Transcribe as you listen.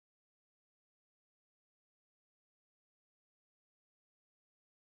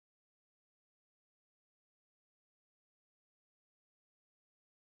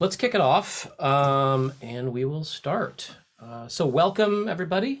let's kick it off and we will start. So welcome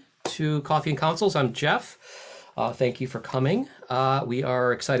everybody to Coffee and Consoles. I'm Jeff. Thank you for coming. We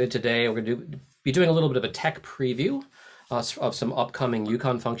are excited today. We're going to be doing a little bit of a tech preview of some upcoming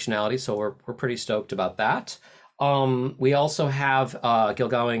EUCON functionality. So we're pretty stoked about that. We also have Gil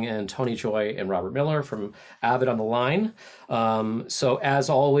Gowing and Tony Joy and Robert Miller from Avid on the line. So as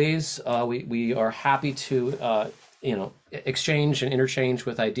always, we are happy to exchange and interchange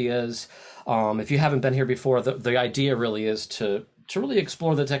with ideas. If you haven't been here before, the idea really is to really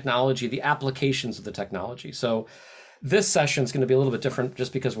explore the technology, the applications of the technology. So this session is going to be a little bit different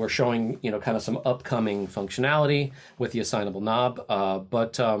just because we're showing, kind of some upcoming functionality with the Assignable Knob,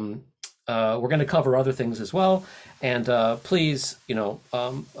 but we're going to cover other things as well. And please,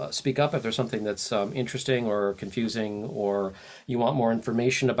 speak up if there's something that's interesting or confusing or you want more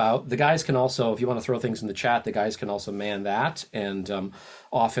information about. The guys can also, if you want to throw things in the chat, the guys can also man that. And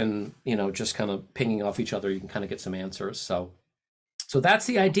often, just kind of pinging off each other, you can kind of get some answers. So that's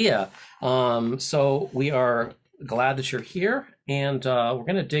the idea. So we are glad that you're here. And we're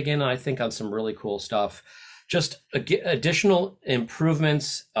going to dig in, I think, on some really cool stuff. Just additional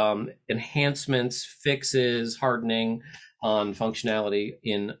improvements, enhancements, fixes, hardening on functionality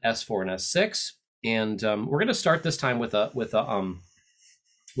in S4 and S6, and we're going to start this time with a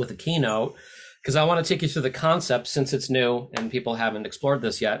keynote because I want to take you through the concept since it's new and people haven't explored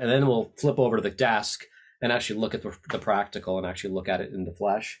this yet, and then we'll flip over to the desk and actually look at the practical and actually look at it in the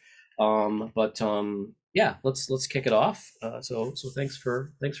flesh. Yeah, let's kick it off. So thanks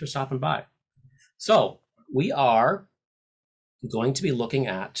for stopping by. So we are going to be looking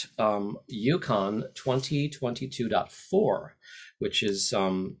at EUCON 2022.4, which is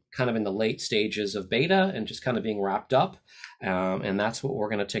kind of in the late stages of beta and just kind of being wrapped up. And that's what we're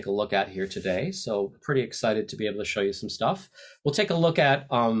going to take a look at here today. So pretty excited to be able to show you some stuff. We'll take a look at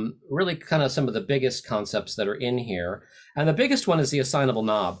really kind of some of the biggest concepts that are in here. And the biggest one is the Assignable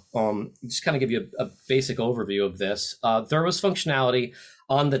Knob. Just kind of give you a basic overview of this. There was functionality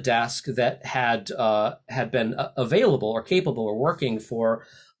on the desk that had been available or capable or working for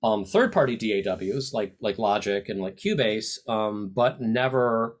third-party DAWs like Logic and like Cubase, but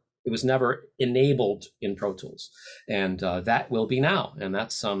it was never enabled in Pro Tools, and that will be now, and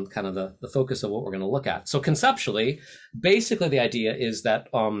that's kind of the focus of what we're going to look at. So conceptually, basically the idea is that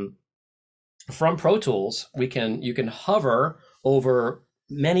from Pro Tools you can hover over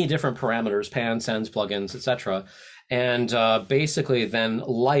many different parameters, pan, sends, plugins, etc., and basically then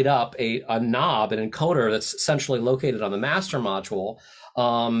light up a knob, an encoder that's centrally located on the master module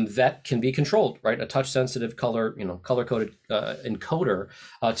that can be controlled, right? A touch-sensitive color-coded encoder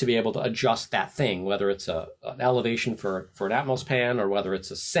to be able to adjust that thing, whether it's an elevation for an Atmos pan, or whether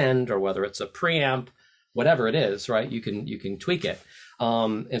it's a send, or whether it's a preamp, whatever it is, right? You can tweak it,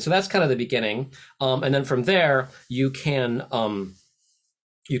 and so that's kind of the beginning, and then from there you can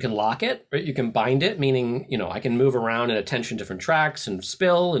lock it, right? You can bind it, meaning, I can move around and attention different tracks and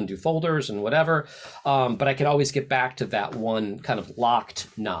spill and do folders and whatever. But I can always get back to that one kind of locked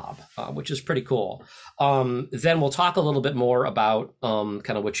knob, which is pretty cool. Then we'll talk a little bit more about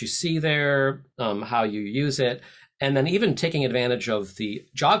kind of what you see there, how you use it, and then even taking advantage of the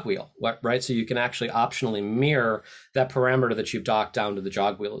Jog Wheel, right? So you can actually optionally mirror that parameter that you've docked down to the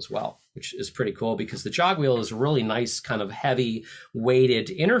Jog Wheel as well, which is pretty cool because the Jog Wheel is a really nice kind of heavy weighted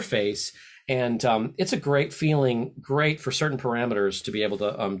interface. And it's a great feeling, great for certain parameters to be able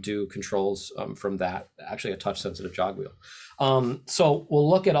to do controls from that, actually a touch sensitive Jog Wheel. So we'll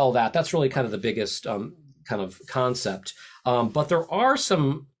look at all that. That's really kind of the biggest kind of concept. But there are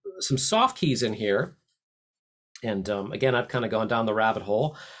some soft keys in here. And again, I've kind of gone down the rabbit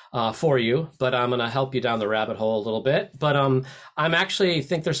hole for you, but I'm going to help you down the rabbit hole a little bit. But I'm actually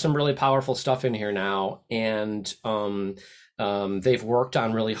think there's some really powerful stuff in here now, and they've worked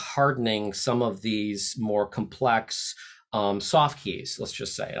on really hardening some of these more complex soft keys. Let's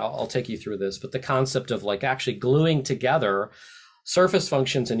just say I'll take you through this, but the concept of like actually gluing together surface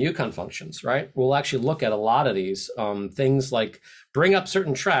functions and EUCON functions, right? We'll actually look at a lot of these things like bring up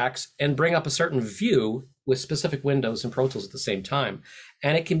certain tracks and bring up a certain view with specific windows and Pro Tools at the same time.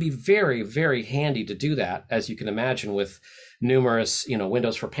 And it can be very, very handy to do that, as you can imagine, with numerous,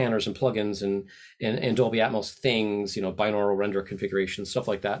 windows for panners and plugins and Dolby Atmos things, binaural render configuration, stuff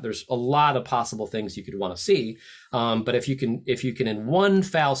like that. There's a lot of possible things you could want to see. But if you can in one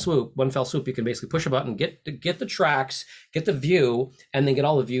fell swoop, you can basically push a button, get the tracks, get the view, and then get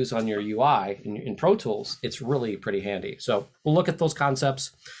all the views on your UI in Pro Tools. It's really pretty handy. So we'll look at those concepts.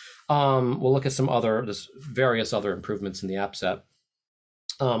 We'll look at there's various other improvements in the app set.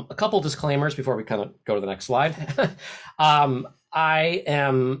 A couple disclaimers before we kind of go to the next slide. I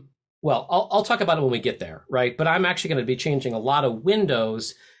am, well, I'll talk about it when we get there, right? But I'm actually going to be changing a lot of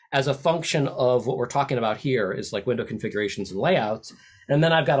windows as a function of what we're talking about here is like window configurations and layouts. And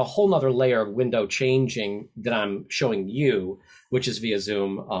then I've got a whole nother layer of window changing that I'm showing you, which is via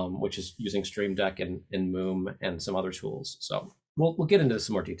Zoom, which is using Stream Deck and Moom and some other tools. So we'll get into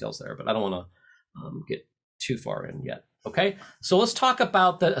some more details there, but I don't want to get too far in yet. Okay, so let's talk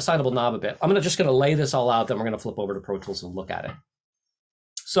about the assignable knob a bit. I'm just going to lay this all out, then we're going to flip over to Pro Tools and look at it.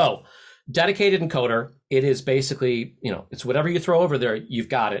 So dedicated encoder, it is basically, it's whatever you throw over there, you've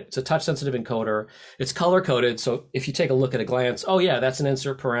got it. It's a touch sensitive encoder. It's color coded. So if you take a look at a glance, oh yeah, that's an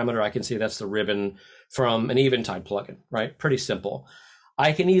insert parameter. I can see that's the ribbon from an Eventide plugin, right? Pretty simple.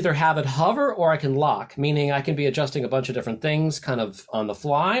 I can either have it hover or I can lock, meaning I can be adjusting a bunch of different things kind of on the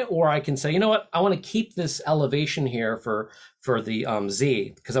fly, or I can say, you know what, I want to keep this elevation here for the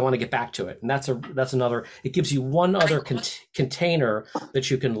Z because I want to get back to it. And that's another, it gives you one other container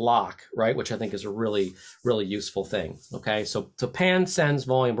that you can lock, right? Which I think is a really, really useful thing. Okay, so pan, sends,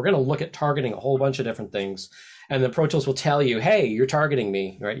 volume, we're going to look at targeting a whole bunch of different things. And then Pro Tools will tell you, hey, you're targeting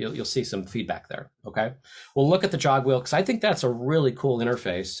me, right? You'll see some feedback there, okay? We'll look at the jog wheel because I think that's a really cool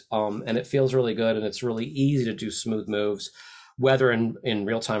interface and it feels really good and it's really easy to do smooth moves, whether in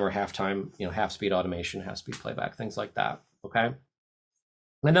real time or halftime, half speed automation, half speed playback, things like that, okay?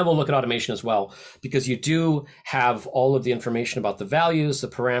 And then we'll look at automation as well, because you do have all of the information about the values, the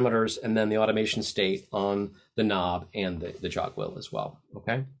parameters, and then the automation state on the knob and the jog wheel as well,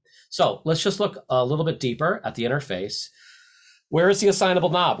 okay? So let's just look a little bit deeper at the interface. Where is the assignable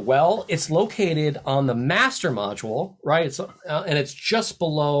knob? Well, it's located on the master module, right? And it's just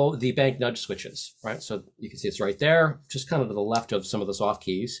below the bank nudge switches, right? So you can see it's right there, just kind of to the left of some of the soft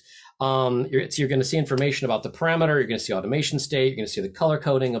keys. You're going to see information about the parameter. You're going to see automation state. You're going to see the color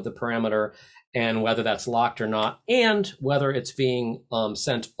coding of the parameter and whether that's locked or not, and whether it's being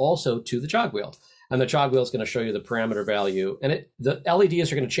sent also to the jog wheel. And the jog wheel is going to show you the parameter value. And the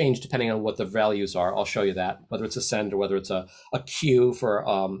LEDs are going to change depending on what the values are. I'll show you that, whether it's a send or whether it's a Q for,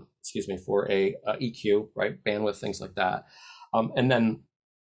 for a EQ, right? Bandwidth, things like that. And then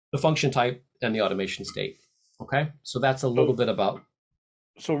the function type and the automation state. Okay, so that's a little bit about.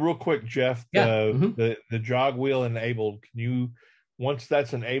 So real quick, Jeff, the jog wheel enabled, can you, once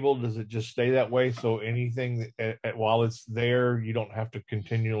that's enabled, does it just stay that way? So anything while it's there, you don't have to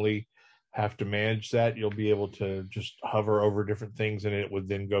continually have to manage that. You'll be able to just hover over different things and it would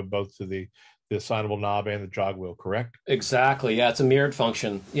then go both to the assignable knob and the jog wheel, correct? Exactly. Yeah, it's a mirrored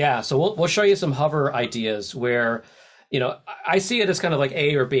function. Yeah, so we'll show you some hover ideas where, I see it as kind of like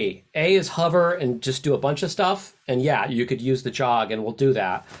A or B. A is hover and just do a bunch of stuff. And yeah, you could use the jog and we'll do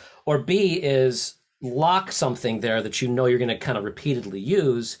that. Or B is lock something there that you're going to kind of repeatedly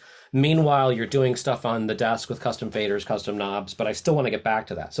use. Meanwhile, you're doing stuff on the desk with custom faders, custom knobs, but I still want to get back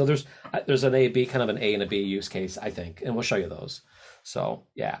to that. So there's an A, B, kind of an A and a B use case, I think, and we'll show you those. So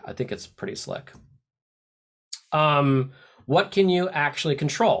yeah, I think it's pretty slick. What can you actually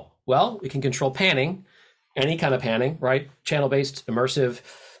control? Well, we can control panning, any kind of panning, right? Channel-based, immersive,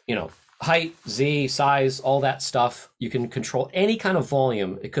 height, Z, size, all that stuff. You can control any kind of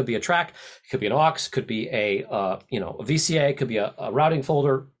volume. It could be a track, it could be an aux, could be a VCA, could be a routing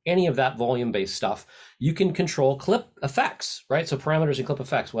folder, any of that volume-based stuff. You can control clip effects, right? So parameters and clip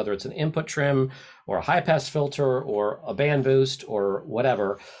effects, whether it's an input trim or a high-pass filter or a band boost or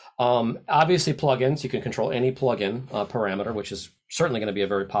whatever. Obviously, plugins, you can control any plugin parameter, which is certainly going to be a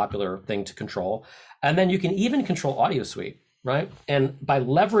very popular thing to control. And then you can even control audio suite. Right. And by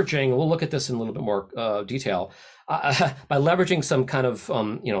leveraging, we'll look at this in a little bit more detail, by leveraging some kind of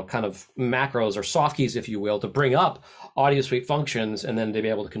macros or soft keys, if you will, to bring up audio suite functions and then to be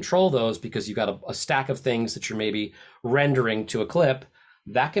able to control those because you've got a stack of things that you're maybe rendering to a clip.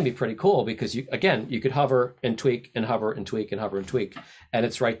 That can be pretty cool because you could hover and tweak and hover and tweak and hover and tweak, and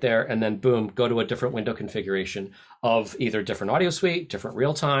it's right there. And then boom, go to a different window configuration of either different audio suite, different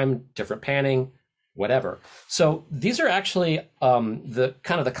real time, different panning, whatever. So these are actually the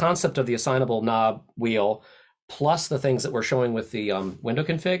concept of the assignable knob wheel plus the things that we're showing with the window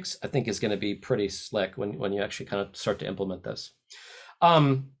configs, I think is going to be pretty slick when you actually kind of start to implement this.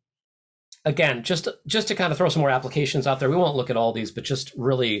 Again, just to kind of throw some more applications out there, we won't look at all these, but just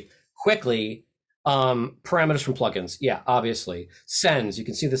really quickly, parameters from plugins. Yeah, obviously. Sends, you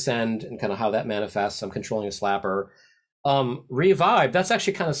can see the send and kind of how that manifests. I'm controlling a slapper. Revive, that's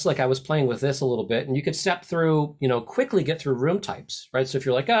actually kind of slick. I was playing with this a little bit and you could step through, quickly get through room types, right? So if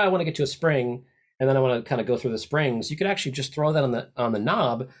you're like, I want to get to a spring and then I want to kind of go through the springs, you could actually just throw that on the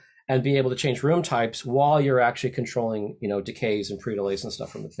knob and be able to change room types while you're actually controlling, decays and pre-delays and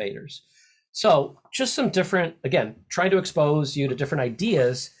stuff from the faders. So just some different, again, trying to expose you to different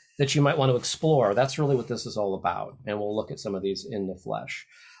ideas that you might want to explore. That's really what this is all about. And we'll look at some of these in the flesh.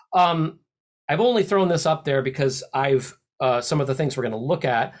 I've only thrown this up there because some of the things we're going to look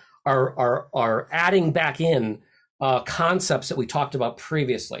at are adding back in concepts that we talked about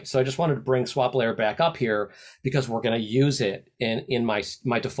previously. So I just wanted to bring swap layer back up here because we're going to use it in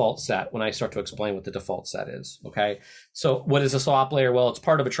my default set when I start to explain what the default set is. Okay. So what is a swap layer? Well, it's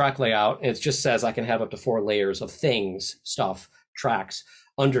part of a track layout. And it just says I can have up to 4 layers of things, stuff, tracks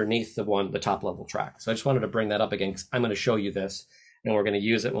underneath the top level track. So I just wanted to bring that up again because I'm going to show you this, and we're going to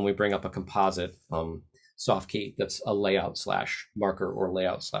use it when we bring up a composite soft key that's a layout / marker or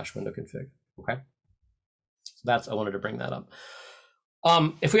layout / window config. Okay. I wanted to bring that up.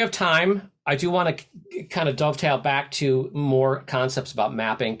 If we have time, I do want to kind of dovetail back to more concepts about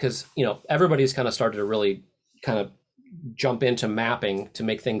mapping because, everybody's kind of started to really kind of jump into mapping to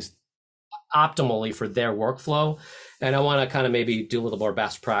make things optimally for their workflow. And I want to kind of maybe do a little more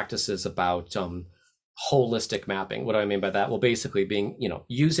best practices about holistic mapping. What do I mean by that? Well, basically being,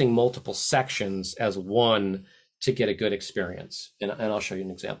 using multiple sections as one to get a good experience. And I'll show you an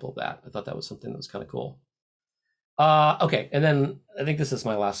example of that. I thought that was something that was kind of cool. Okay, and then I think this is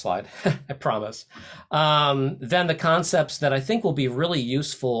my last slide, I promise. Then the concepts that I think will be really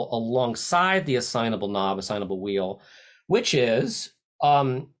useful alongside the assignable knob, assignable wheel, which is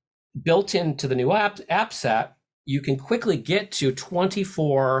built into the new app set. You can quickly get to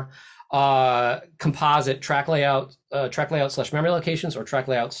 24 composite track layout / memory locations or track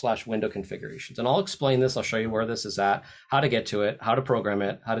layout / window configurations. And I'll explain this. I'll show you where this is at, how to get to it, how to program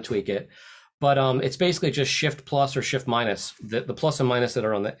it, how to tweak it. But it's basically just shift plus or shift minus, the plus and minus that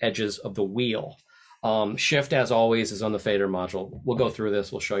are on the edges of the wheel. Shift, as always, is on the fader module. We'll go through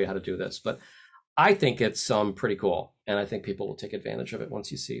this. We'll show you how to do this. But I think it's pretty cool. And I think people will take advantage of it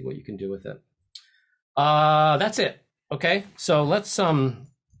once you see what you can do with it. That's it. Okay, so let's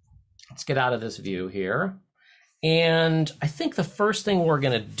get out of this view here. And I think the first thing we're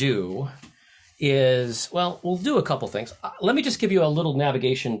going to do is, well, we'll do a couple things. Let me just give you a little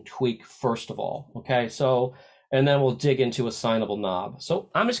navigation tweak first of all, okay? So, and then we'll dig into assignable knob. So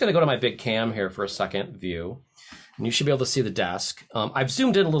I'm just gonna go to my big cam here for a second view, and you should be able to see the desk. I've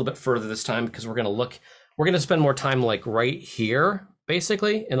zoomed in a little bit further this time because we're gonna spend more time like right here,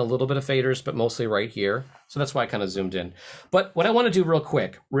 basically, in a little bit of faders, but mostly right here. So that's why I kind of zoomed in. But what I wanna do real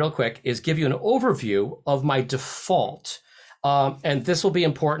quick, is give you an overview of my default. And this will be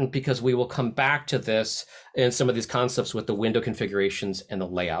important because we will come back to this in some of these concepts with the window configurations and the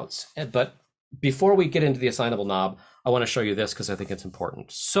layouts. But before we get into the assignable knob, I want to show you this because I think it's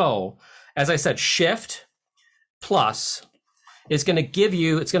important. So as I said, shift plus is going to give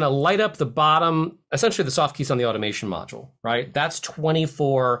you, it's going to light up the bottom, essentially the soft keys on the automation module, right? That's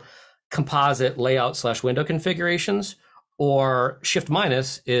 24 composite layout / window configurations. Or shift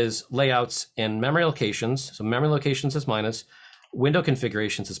minus is layouts and memory locations. So memory locations is minus, window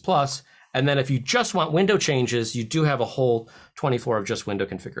configurations is plus. And then if you just want window changes, you do have a whole 24 of just window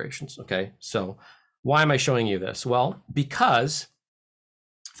configurations, okay? So why am I showing you this? Well, because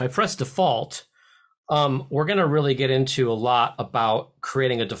if I press default, we're gonna really get into a lot about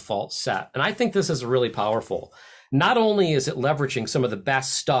creating a default set. And I think this is really powerful. Not only is it leveraging some of the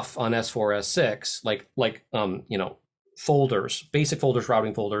best stuff on S4, S6, like folders, basic folders,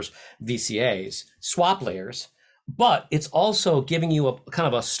 routing folders, VCAs, swap layers, but it's also giving you a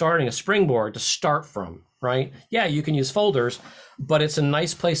kind of a springboard to start from, right? Yeah, you can use folders, but it's a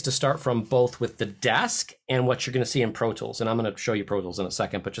nice place to start from both with the desk and what you're going to see in Pro Tools. And I'm going to show you Pro Tools in a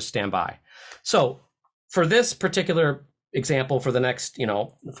second, but just stand by. So for this particular example, for the next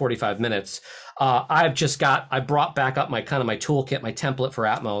 45 minutes, I brought back up my toolkit, my template for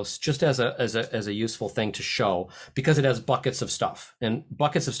Atmos, just as a useful thing to show, because it has buckets of stuff. And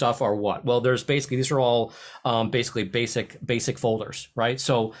buckets of stuff are what? Well, these are all basically basic folders, right?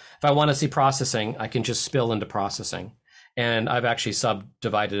 So if I want to see processing, I can just spill into processing. And I've actually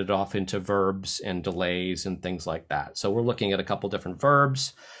subdivided it off into verbs and delays and things like that. So we're looking at a couple different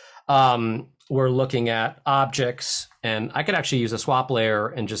verbs. We're looking at objects, and I could actually use a swap layer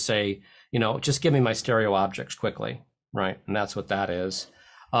and just say, just give me my stereo objects quickly, right? And that's what that is.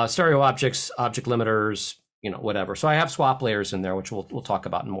 Stereo objects, object limiters, whatever. So I have swap layers in there, which we'll talk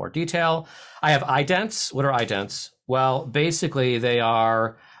about in more detail. I have idents. What are idents? Well, basically they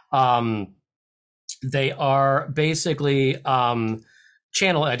are basically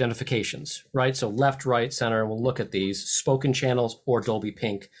channel identifications, right? So left, right, center, we'll look at these spoken channels or Dolby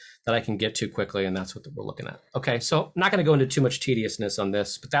Pink that I can get to quickly, and that's what we're looking at. Okay, so I'm not going to go into too much tediousness on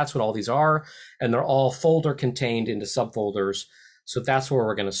this, but that's what all these are, and they're all folder contained into subfolders So that's where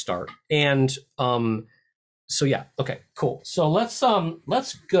we're going to start. And so yeah, okay, cool. So let's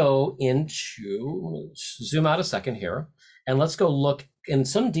go into, zoom out a second here, and let's go look in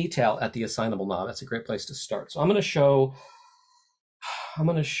some detail at the assignable knob. That's a great place to start. So I'm going to show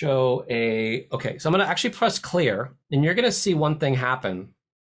okay, so I'm going to actually press clear, and you're going to see one thing happen.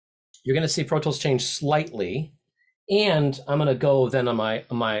 You're going to see Pro Tools change slightly, and I'm going to go then on my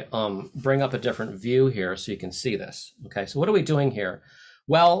bring up a different view here so you can see this. Okay, so what are we doing here?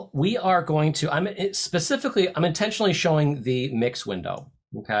 Well, we are going to, I'm intentionally showing the mix window,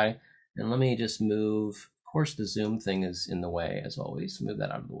 okay? And let me just move, of course the zoom thing is in the way as always, move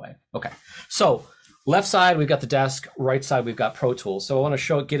that out of the way. Okay, so left side, we've got the desk, right side, we've got Pro Tools. So I wanna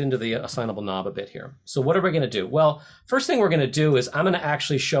get into the assignable knob a bit here. So what are we gonna do? Well, first thing we're gonna do is I'm gonna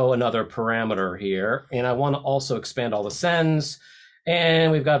actually show another parameter here, and I wanna also expand all the sends.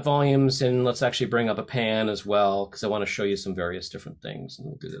 And we've got volumes, and let's actually bring up a pan as well, because I want to show you some various different things, and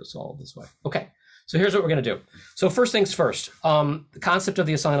we'll do this all this way. Okay, so here's what we're going to do. So first things first, the concept of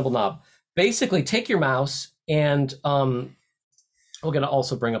the assignable knob. Basically, take your mouse, and we're going to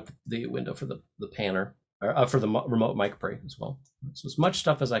also bring up the window for the panner, or for the remote mic pre as well. So as much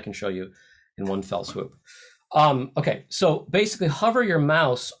stuff as I can show you in one fell swoop. Okay, so basically hover your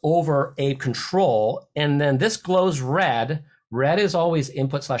mouse over a control, and then this glows red. Red is always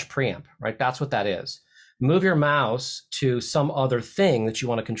input/preamp, right? That's what that is. Move your mouse to some other thing that you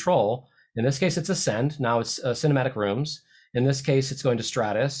want to control. In this case, it's Ascend. Now it's Cinematic Rooms. In this case, it's going to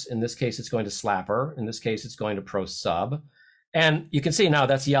Stratus. In this case, it's going to Slapper. In this case, it's going to Pro Sub. And you can see now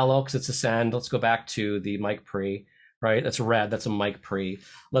that's yellow because it's Ascend. Let's go back to the mic pre, right? That's red. That's a mic pre.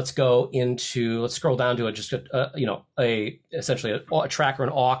 Let's go into, let's scroll down to essentially a tracker, an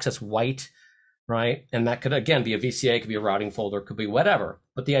aux that's white. Right? And that could, again, be a VCA, could be a routing folder, could be whatever.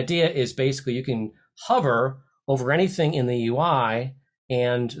 But the idea is basically you can hover over anything in the UI,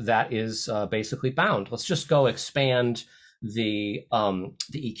 and that is basically bound. Let's just go expand the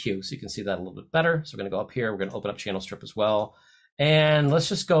EQ so you can see that a little bit better. So we're going to go up here. We're going to open up channel strip as well. And let's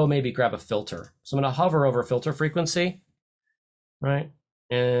just go maybe grab a filter. So I'm going to hover over filter frequency, right?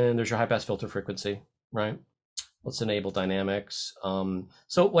 And there's your high pass filter frequency, right? Let's enable dynamics.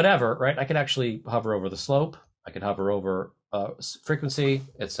 So whatever, right? I could actually hover over the slope. I could hover over frequency,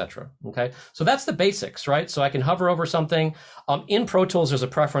 etc. Okay, so that's the basics, right? So I can hover over something. In Pro Tools, there's a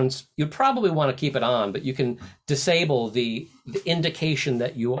preference. You'd probably want to keep it on, but you can disable the indication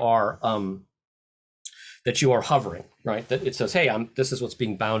that you are hovering, right? That it says, hey, this is what's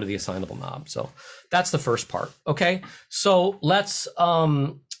being bound to the assignable knob. So that's the first part. Okay, so let's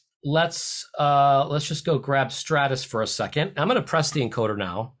just go grab Stratus for a second. I'm going to press the encoder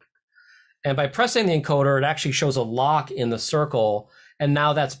now. And by pressing the encoder, it actually shows a lock in the circle. And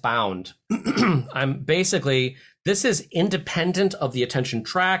now that's bound. This is independent of the attention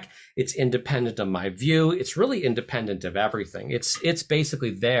track. It's independent of my view. It's really independent of everything. It's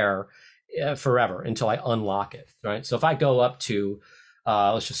basically there forever until I unlock it, right? So if I go up to,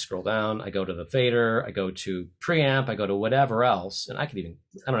 let's just scroll down. I go to the fader, I go to preamp, I go to whatever else, and I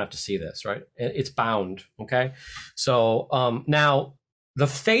don't have to see this, right? It's bound, okay? So now the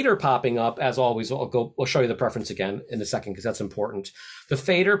fader popping up, as always, we'll show you the preference again in a second because that's important. The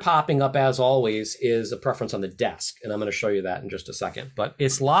fader popping up, as always, is a preference on the desk, and I'm going to show you that in just a second. But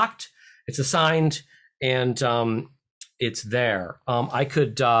it's locked, it's assigned, and it's there. I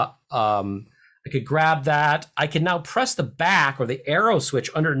could grab that. I can now press the back or the arrow switch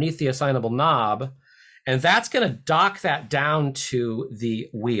underneath the assignable knob, and that's going to dock that down to the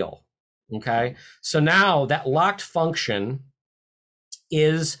wheel, okay? So now that locked function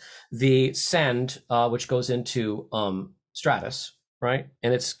is the send, which goes into Stratus, right?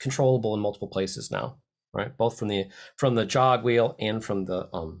 And it's controllable in multiple places now, right? Both from the jog wheel and from the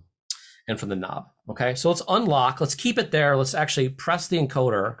knob, okay? So let's unlock. Let's keep it there. Let's actually press the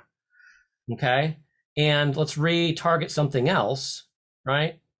encoder. Okay, and let's retarget something else,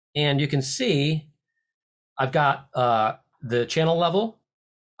 right? And you can see I've got the channel level,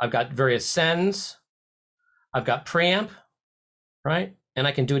 I've got various sends, I've got preamp, right? And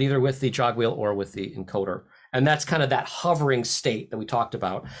I can do it either with the jog wheel or with the encoder. And that's kind of that hovering state that we talked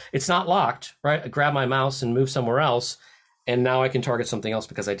about. It's not locked, right? I grab my mouse and move somewhere else, and now I can target something else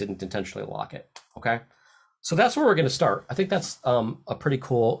because I didn't intentionally lock it, okay? So that's where we're going to start. I think that's a pretty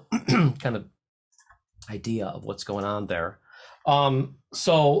cool kind of idea of what's going on there.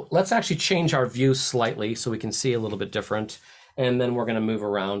 So let's actually change our view slightly so we can see a little bit different, and then we're going to move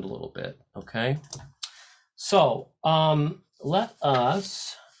around a little bit, okay? So let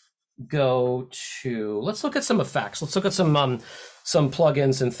us go to, let's look at some effects. Let's look at some some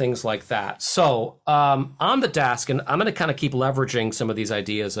plugins and things like that. So on the desk, and I'm going to kind of keep leveraging some of these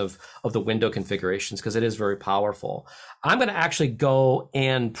ideas of the window configurations because it is very powerful. I'm going to actually go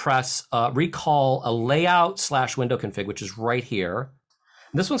and press recall a layout / window config, which is right here.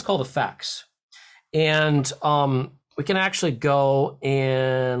 This one's called effects. And we can actually go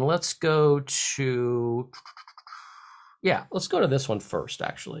and let's go to this one first,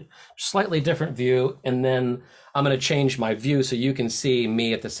 actually. Slightly different view, and then I'm going to change my view so you can see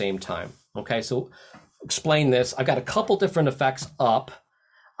me at the same time. Okay, so explain this. I've got a couple different effects up.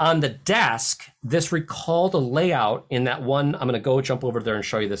 On the desk, this recalled a layout in that one. I'm going to go jump over there and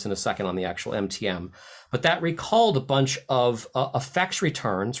show you this in a second on the actual MTM. But that recalled a bunch of effects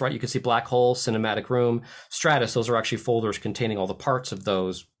returns, right? You can see Black Hole, Cinematic Room, Stratus. Those are actually folders containing all the parts of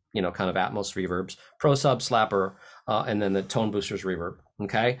those, you know, kind of Atmos reverbs, Pro Sub, Slapper, and then the Tone Boosters reverb,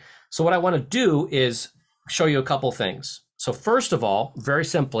 okay? So what I want to do is show you a couple things. So first of all, very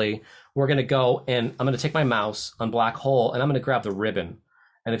simply, we're going to go and I'm going to take my mouse on Black Hole and I'm going to grab the ribbon.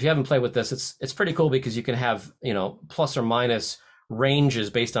 And if you haven't played with this, it's pretty cool because you can have, you know, plus or minus ranges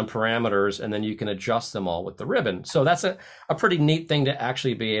based on parameters, and then you can adjust them all with the ribbon. So that's a pretty neat thing to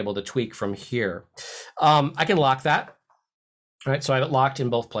actually be able to tweak from here. I can lock that, right? So I have it locked in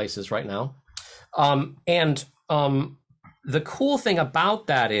both places right now. The cool thing about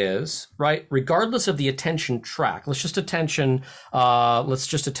that is, right, regardless of the attention track, let's just attention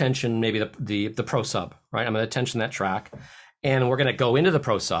maybe the Pro Sub, right? I'm going to attention that track, and we're going to go into the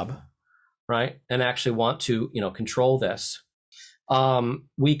Pro Sub, right, and actually want to, you know, control this.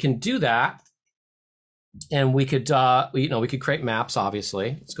 We can do that, and we could, we could create maps.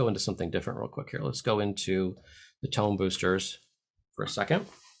 Obviously, let's go into something different real quick here. Let's go into the tone boosters for a second.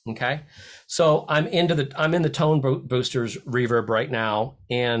 Okay, so I'm in the tone boosters reverb right now,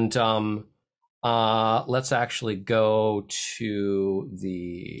 and let's actually go to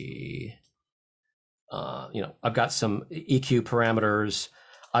the, I've got some EQ parameters.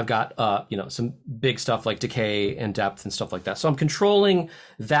 I've got, some big stuff like decay and depth and stuff like that. So I'm controlling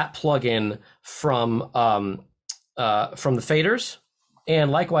that plugin from the faders.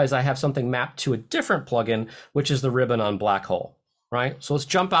 And likewise, I have something mapped to a different plugin, which is the ribbon on Black Hole, right? So let's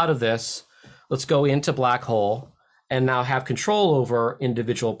jump out of this. Let's go into Black Hole and now have control over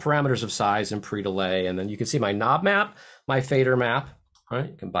individual parameters of size and pre-delay. And then you can see my knob map, my fader map, right?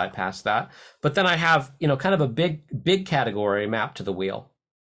 You can bypass that. But then I have, kind of a big category mapped to the wheel.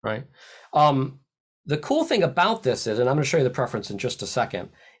 Right. The cool thing about this is, and I'm going to show you the preference in just a second,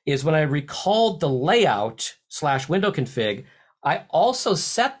 is when I recalled the layout / window config, I also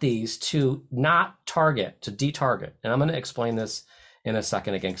set these to not target, to detarget. And I'm going to explain this in a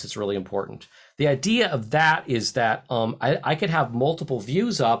second again, because it's really important. The idea of that is that I could have multiple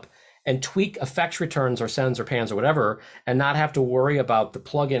views up and tweak effects returns or sends or pans or whatever, and not have to worry about the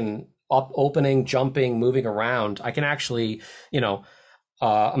plugin opening, jumping, moving around. I can actually,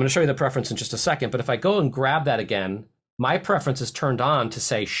 I'm going to show you the preference in just a second, but if I go and grab that again, my preference is turned on to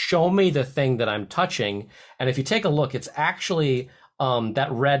say, show me the thing that I'm touching. And if you take a look, it's actually that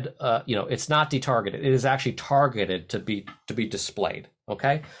red, it's not detargeted. It is actually targeted to be displayed.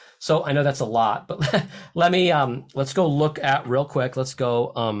 Okay. So I know that's a lot, but let's go look at real quick. Let's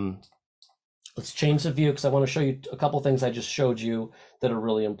go, let's change the view because I want to show you a couple things I just showed you that are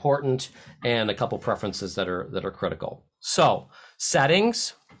really important and a couple preferences that are critical. So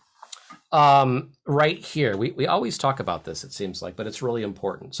settings, right here, we always talk about this, it seems like, but it's really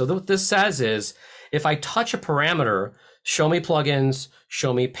important. So what this says is, if I touch a parameter, show me plugins,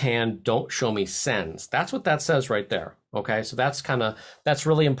 show me pan, don't show me sends. That's what that says right there. Okay, so that's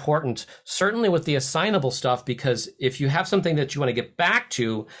really important, certainly with the assignable stuff, because if you have something that you want to get back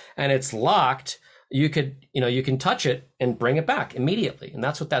to and it's locked, you can touch it and bring it back immediately. And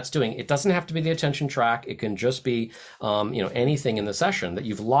that's what that's doing. It doesn't have to be the attention track. It can just be, anything in the session that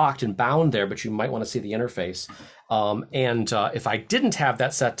you've locked and bound there, but you might want to see the interface. If I didn't have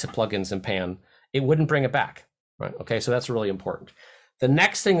that set to plugins and pan, it wouldn't bring it back, right? Okay, so that's really important. The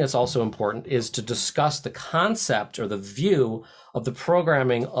next thing that's also important is to discuss the concept or the view of the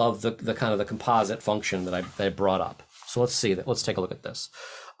programming of the kind of the composite function that I brought up. So let's see that. Let's take a look at this.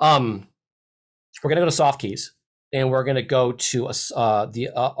 We're going to go to soft keys, and we're going to go to the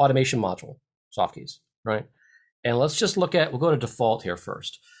automation module, soft keys, right? And let's just we'll go to default here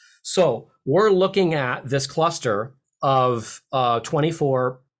first. So we're looking at this cluster of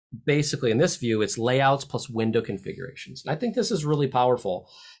 24. Basically, in this view, it's layouts plus window configurations. And I think this is really powerful.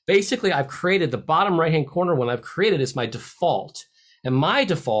 Basically, I've created the bottom right-hand corner one I've created is my default. And my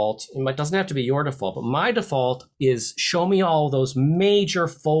default, it doesn't have to be your default, but my default is show me all those major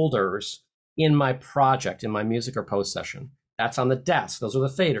folders in my project, in my music or post session. That's on the desk. Those are the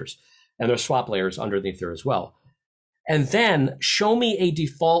faders. And there's swap layers underneath there as well. And then show me a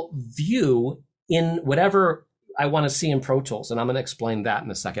default view in whatever I want to see in Pro Tools. And I'm going to explain that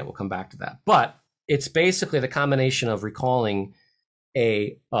in a second. We'll come back to that. But it's basically the combination of recalling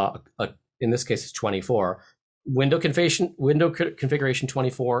in this case, it's 24, window configuration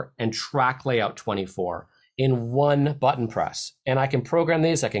 24 and track layout 24 in one button press. And I can program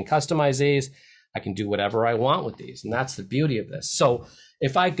these, I can customize these, I can do whatever I want with these. And that's the beauty of this. So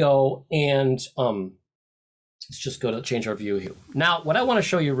if I go and let's just go to change our view here. Now, what I want to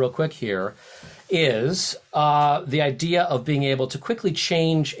show you real quick here is the idea of being able to quickly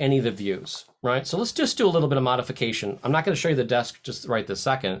change any of the views, right? So let's just do a little bit of modification. I'm not going to show you the desk just right this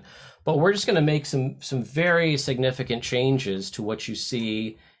second, but we're just going to make some very significant changes to what you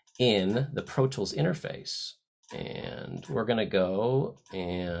see in the Pro Tools interface. And we're going to go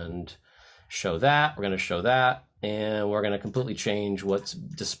and show that. We're going to show that. And we're going to completely change what's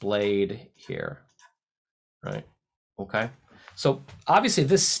displayed here, right? Okay. So obviously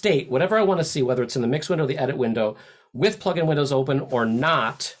this state, whatever I want to see, whether it's in the mix window, the edit window, with plugin windows open or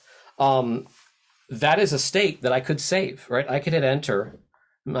not, that is a state that I could save, right? I could hit enter.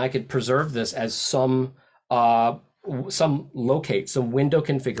 I could preserve this as some window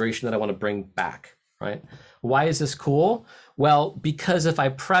configuration that I want to bring back, right? Why is this cool? Well, because if I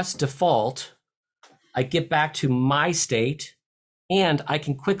press default, I get back to my state and I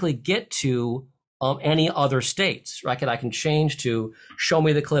can quickly get to any other states, right? I can change to show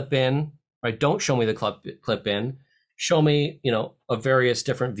me the clip in, right? Don't show me the clip in, show me, a various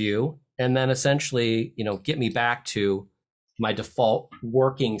different view, and then essentially, get me back to my default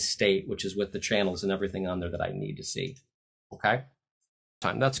working state, which is with the channels and everything on there that I need to see. Okay,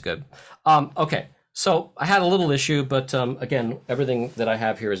 that's good. Okay, so I had a little issue, but again, everything that I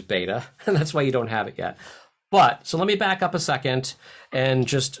have here is beta, and that's why you don't have it yet. But so let me back up a second and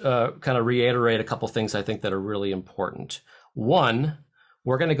just kind of reiterate a couple things I think that are really important. One,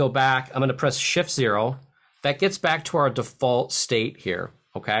 we're going to go back. I'm going to press Shift-0. That gets back to our default state here.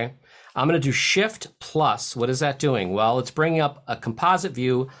 Okay. I'm going to do Shift plus. What is that doing? Well, it's bringing up a composite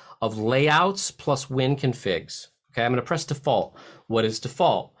view of layouts plus win configs. Okay. I'm going to press default. What is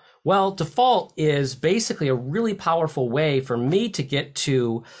default? Well, default is basically a really powerful way for me to get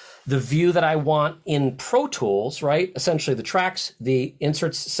to the view that I want in Pro Tools, right? Essentially the tracks, the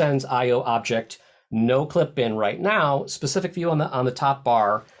inserts, sends, IO object, no clip in right now, specific view on the top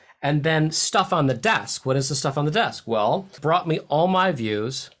bar, and then stuff on the desk. What is the stuff on the desk? Well, it brought me all my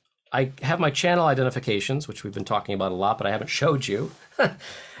views. I have my channel identifications, which we've been talking about a lot, but I haven't showed you.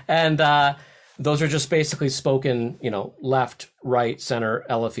 And those are just basically spoken, left, right, center,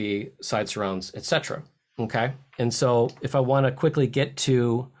 LFE, side surrounds, etc. Okay. And so if I want to quickly get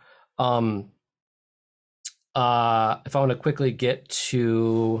to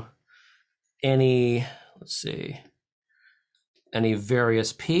any, any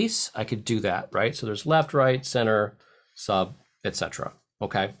various piece, I could do that, right? So there's left, right, center, sub, etc.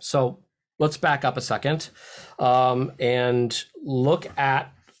 Okay, so let's back up a second and look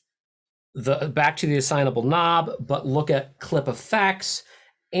at back to the assignable knob, but look at clip effects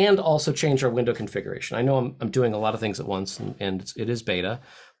and also change our window configuration. I know I'm doing a lot of things at once and it is beta,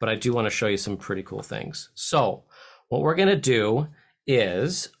 but I do want to show you some pretty cool things. So what we're going to do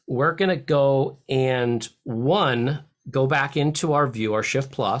is we're going to go and go back into our view, our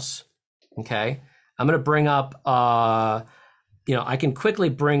Shift plus. Okay, I'm going to bring up, I can quickly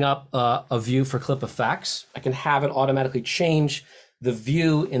bring up a view for clip effects. I can have it automatically change the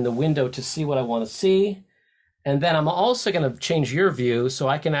view in the window to see what I want to see. And then I'm also going to change your view so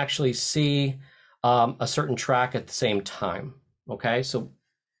I can actually see a certain track at the same time. Okay, so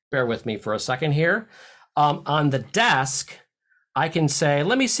bear with me for a second here. On the desk, I can say,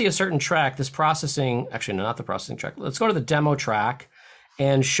 let me see a certain track, this processing, actually, no, not the processing track. Let's go to the demo track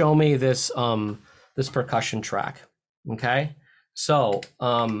and show me this, this percussion track. Okay, so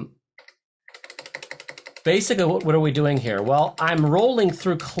basically what are we doing here? Well, I'm rolling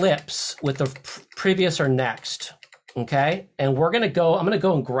through clips with the previous or next. Okay, and I'm going to go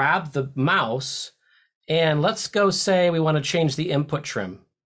and grab the mouse and let's go say we want to change the input trim,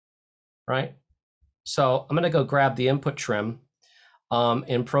 right? So I'm going to go grab the input trim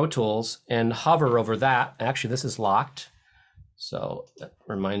in Pro Tools and hover over that. Actually, this is locked. So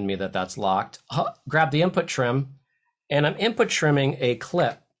remind me that that's locked. Grab the input trim and I'm input trimming a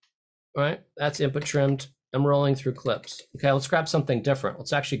clip, right? That's input trimmed. I'm rolling through clips. Okay, let's grab something different.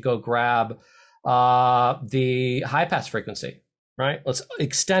 Let's actually go grab the high pass frequency, right? Let's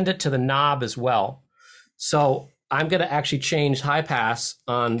extend it to the knob as well. So I'm going to actually change high pass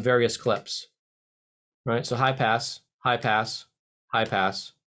on various clips, right? So high pass, high pass, high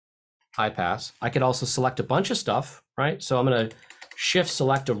pass, high pass. I could also select a bunch of stuff, right? So I'm going to shift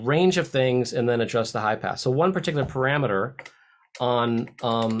select a range of things and then adjust the high pass. So one particular parameter on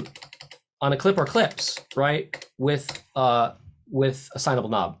a clip or clips, right? With assignable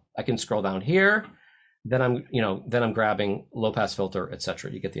knob, I can scroll down here. Then I'm grabbing low pass filter,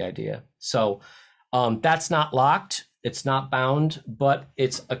 etc. You get the idea. So that's not locked. It's not bound, but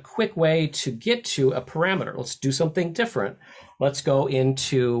it's a quick way to get to a parameter. Let's do something different. Let's go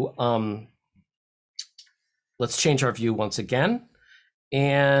into, let's change our view once again.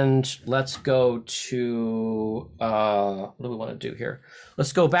 And let's go to, what do we want to do here?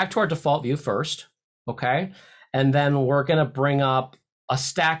 Let's go back to our default view first, okay? And then we're going to bring up a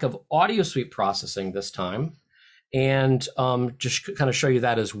stack of audio suite processing this time, and just kind of show you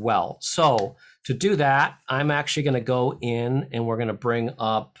that as well. So to do that, I'm actually going to go in and we're going to bring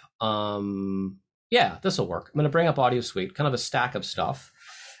up, yeah, this will work. I'm going to bring up audio suite, kind of a stack of stuff,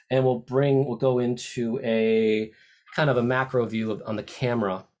 and we'll go into a kind of a macro view on the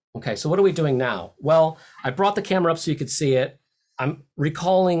camera. Okay, so what are we doing now? Well, I brought the camera up so you could see it. I'm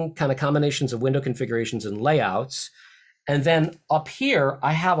recalling kind of combinations of window configurations and layouts. And then up here,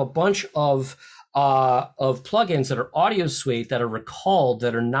 I have a bunch of plugins that are audio suite that are recalled,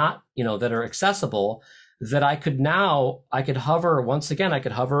 that are not, that are accessible, that I could hover, once again, I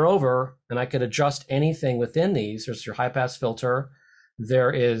could hover over and I could adjust anything within these. There's your high pass filter.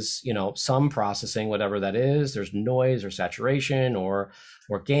 There is, some processing, whatever that is. There's noise or saturation or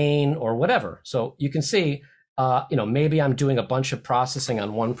gain or whatever. So you can see, maybe I'm doing a bunch of processing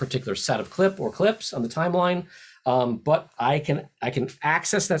on one particular set of clips on the timeline. But I can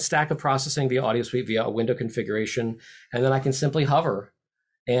access that stack of processing via audio suite, via a window configuration, and then I can simply hover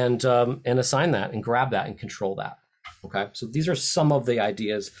and assign that and grab that and control that. Okay, so these are some of the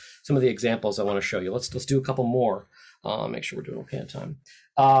ideas, some of the examples I want to show you. Let's do a couple more. Make sure we're doing okay on time.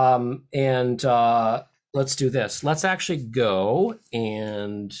 Let's do this. Let's actually go,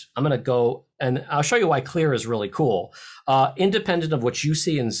 and I'm going to go, and I'll show you why clear is really cool. Independent of what you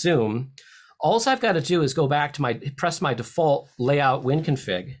see in Zoom, all I've got to do is go back to press my default layout win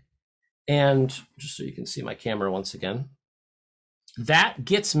config, and just so you can see my camera once again, that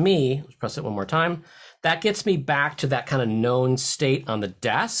gets me, let's press it one more time, that gets me back to that kind of known state on the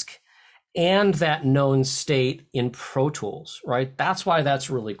desk and that known state in Pro Tools, right? That's why that's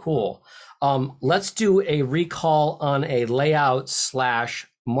really cool. Let's do a recall on a layout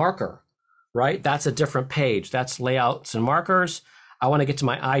 / marker, right? That's a different page. That's layouts and markers. I want to get to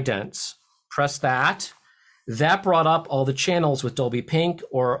my idents. Press that. That brought up all the channels with Dolby Pink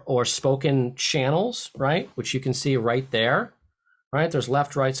or spoken channels, right? Which you can see right there, right? There's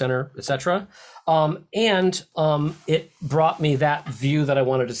left, right, center, etc. It brought me that view that I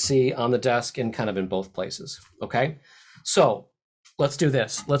wanted to see on the desk and kind of in both places, okay? So let's do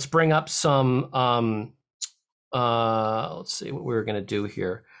this. Let's bring up some, let's see what we were gonna do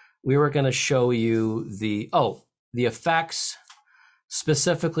here. We were gonna show you the effects,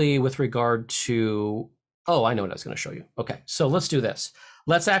 specifically with regard to, I know what I was going to show you. Okay, so let's do this.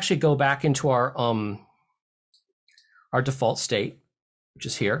 Let's actually go back into our default state, which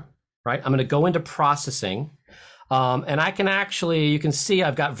is here, right? I'm going to go into processing, and I can actually, you can see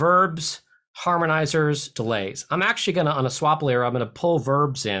I've got verbs, harmonizers, delays. I'm actually going to, on a swap layer, I'm going to pull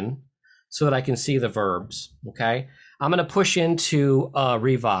verbs in so that I can see the verbs, okay? I'm going to push into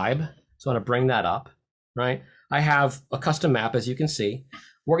revibe, so I'm going to bring that up, right? I have a custom map, as you can see.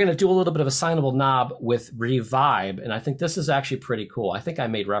 We're going to do a little bit of assignable knob with revibe, and I think this is actually pretty cool. I think I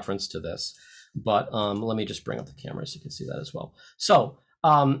made reference to this, but let me just bring up the camera so you can see that as well. So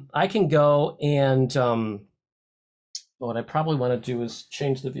I can go and what I probably want to do is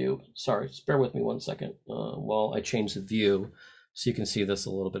change the view. Sorry, just bear with me one second while I change the view so you can see this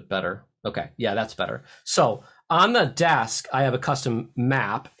a little bit better. Okay, yeah, that's better. So on the desk, I have a custom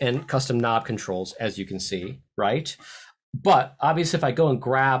map and custom knob controls, as you can see, right? But obviously, if I go and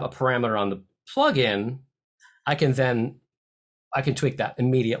grab a parameter on the plugin, I can tweak that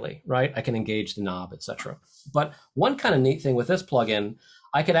immediately, right? I can engage the knob, etc. But one kind of neat thing with this plugin,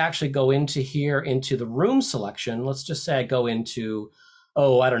 I could actually go into here, into the room selection. Let's just say I go into,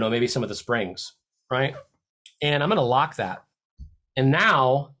 I don't know, maybe some of the springs, right? And I'm going to lock that. And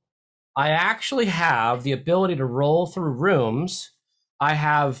now I actually have the ability to roll through rooms. I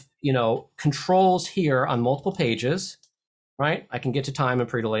have, controls here on multiple pages, right? I can get to time and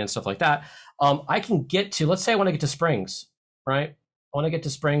pre-delay and stuff like that. I can get to, let's say I want to get to springs, right? I want to get to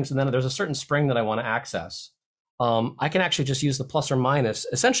springs, and then there's a certain spring that I want to access. I can actually just use the plus or minus.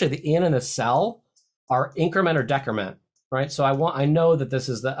 Essentially, the in and the cell are increment or decrement, right? So I know that this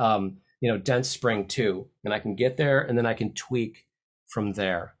is the dense spring too, and I can get there and then I can tweak from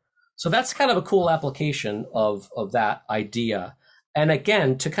there. So that's kind of a cool application of that idea. And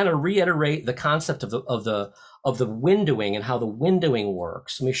again, to kind of reiterate the concept of the windowing and how the windowing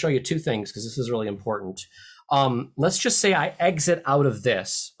works, let me show you two things because this is really important. Let's just say I exit out of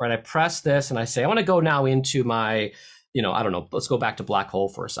this, right? I press this and I say, I want to go now into my, I don't know, let's go back to black hole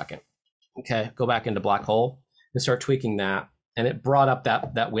for a second. Okay, go back into black hole and start tweaking that. And it brought up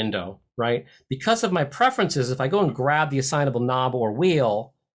that window, right? Because of my preferences, if I go and grab the assignable knob or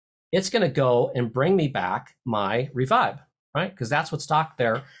wheel, it's going to go and bring me back my revibe, right? Because that's what's stocked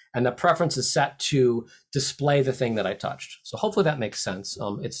there. And the preference is set to display the thing that I touched. So hopefully that makes sense.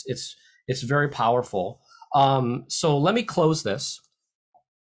 It's very powerful. So let me close this.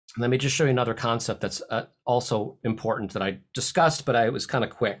 Let me just show you another concept that's also important that I discussed, but I was kind of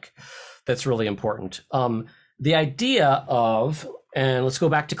quick. That's really important. The idea of, and let's go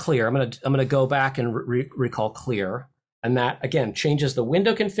back to clear. I'm gonna go back and recall clear. And that, again, changes the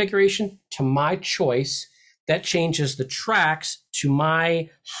window configuration to my choice. That changes the tracks to my.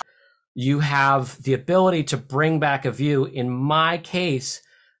 You have the ability to bring back a view. In my case,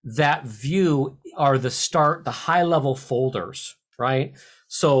 that view are the high-level folders, right?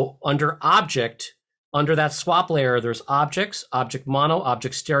 So under object, under that swap layer, there's objects, object mono,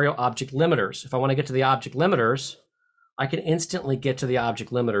 object stereo, object limiters. If I want to get to the object limiters, I can instantly get to the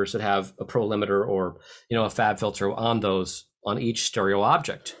object limiters that have a pro limiter or a fab filter on each stereo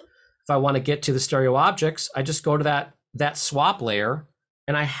object. If I want to get to the stereo objects, I just go to that swap layer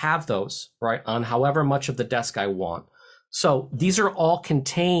and I have those, right, on however much of the desk I want. So these are all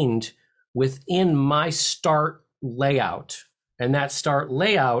contained within my start layout. And that start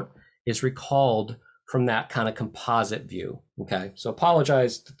layout is recalled from that kind of composite view. Okay, so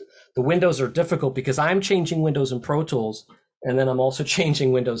apologize. The windows are difficult because I'm changing windows in Pro Tools, and then I'm also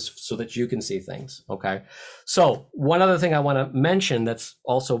changing windows so that you can see things. Okay, so one other thing I want to mention that's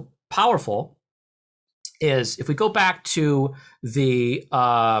also powerful is if we go back to the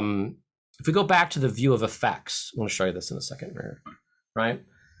view of effects. I'm going to show you this in a second here, right?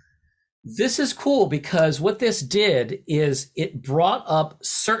 This is cool because what this did is it brought up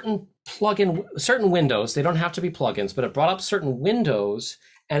certain windows. They don't have to be plugins, but it brought up certain windows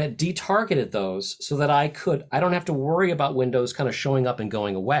and it detargeted those so that I don't have to worry about windows kind of showing up and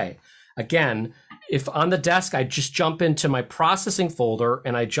going away. Again, if on the desk, I just jump into my processing folder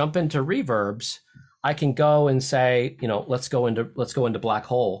and I jump into reverbs, I can go and say, let's go into black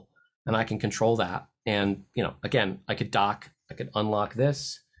hole, and I can control that. And, again, I could unlock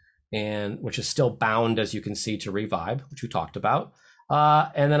this, and which is still bound, as you can see, to revibe, which we talked about.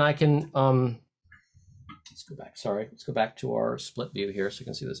 And then I can, let's go back to our split view here so you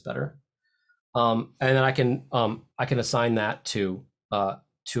can see this better. And then I can assign that to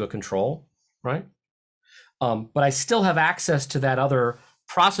a control, right? But I still have access to that other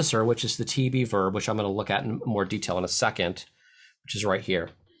processor, which is the TB verb, which I'm going to look at in more detail in a second, which is right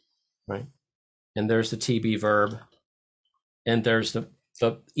here, right? And there's the TB verb, and there's the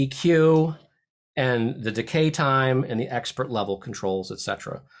EQ and the decay time and the expert level controls,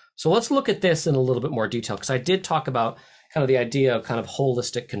 etc. So let's look at this in a little bit more detail because I did talk about kind of the idea of kind of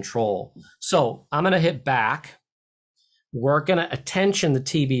holistic control. So I'm going to hit back. We're going to attention the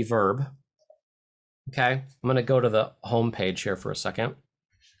TB verb. Okay, I'm going to go to the home page here for a second.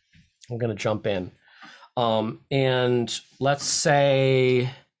 I'm going to jump in. And let's say,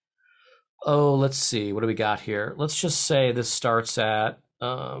 let's see, what do we got here? Let's just say this starts at,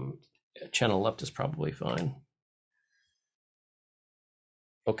 channel left is probably fine.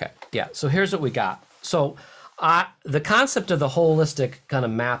 Okay, yeah, so here's what we got. So the concept of the holistic kind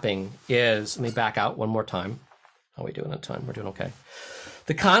of mapping is, let me back out one more time. How are we doing on time? We're doing okay.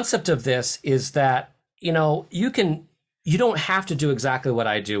 The concept of this is that, you don't have to do exactly what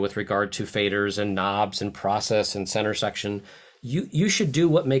I do with regard to faders and knobs and process and center section. You should do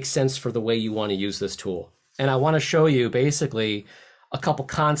what makes sense for the way you want to use this tool. And I want to show you basically a couple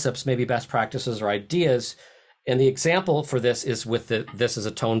concepts, maybe best practices or ideas. And the example for this is with this is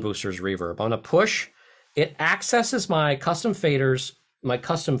a tone booster's reverb. On a push, it accesses my custom faders, my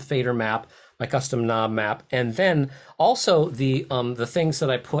custom fader map, my custom knob map, and then also the things that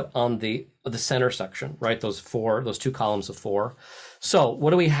I put on the center section, right? Those two columns of 4. So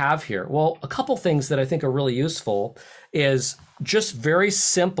what do we have here? Well, a couple things that I think are really useful is just very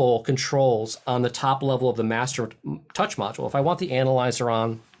simple controls on the top level of the master touch module. If I want the analyzer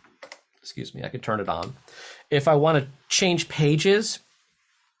on, I can turn it on. If I want to change pages,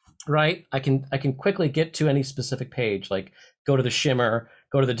 right, I can quickly get to any specific page, like go to the shimmer,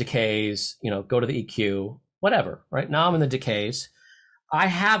 go to the decays, go to the EQ, whatever, right? Now I'm in the decays. I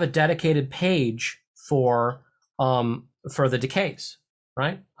have a dedicated page for the decays,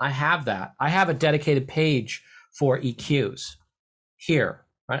 right? I have that. I have a dedicated page for EQs here,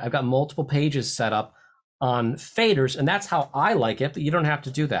 right? I've got multiple pages set up on faders, and that's how I like it, but you don't have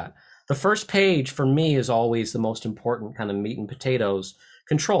to do that. The first page for me is always the most important kind of meat and potatoes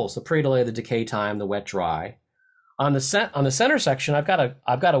controls, the pre-delay, the decay time, the wet dry. On the center section, I've got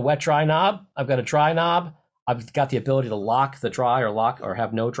a wet dry knob, I've got a dry knob, I've got the ability to lock the dry or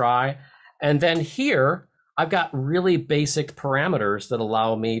have no dry. And then here, I've got really basic parameters that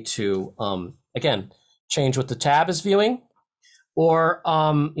allow me to, again, change what the tab is viewing, or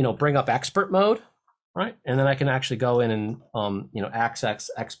bring up expert mode, right? And then I can actually go in and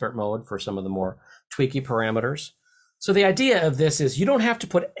access expert mode for some of the more tweaky parameters. So the idea of this is you don't have to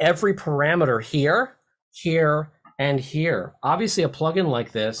put every parameter here, here, and here. Obviously, a plugin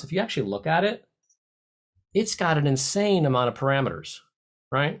like this, if you actually look at it, it's got an insane amount of parameters,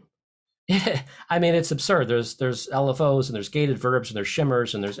 right? I mean, it's absurd. There's LFOs and there's gated verbs and there's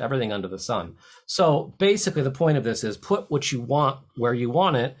shimmers and there's everything under the sun. So basically the point of this is put what you want where you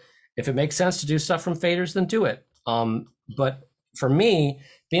want it. If it makes sense to do stuff from faders, then do it. But for me,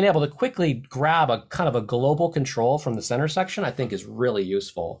 being able to quickly grab a kind of a global control from the center section, I think is really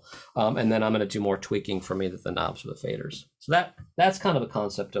useful. And then I'm going to do more tweaking for me with the knobs or the faders. So that's kind of a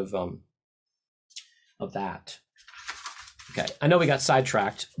concept of that. Okay, I know we got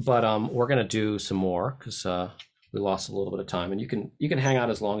sidetracked, but we're going to do some more because we lost a little bit of time. And you can hang out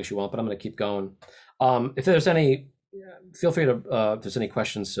as long as you want, but I'm going to keep going. If there's any, feel free to if there's any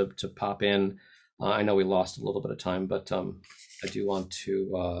questions to pop in. I know we lost a little bit of time, but I do want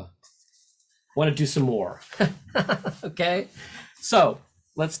to do some more. Okay, so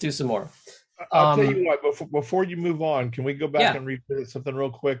let's do some more. I'll tell you what, before you move on, can we go back and revisit something real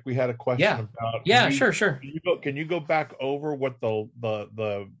quick? We had a question about. Sure. Can you go back over what the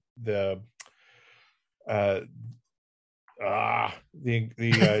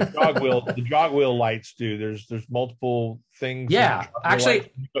jog wheel lights do? There's multiple things. Yeah,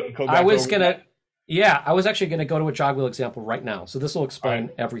 actually, I was actually gonna go to a jog wheel example right now. So this will explain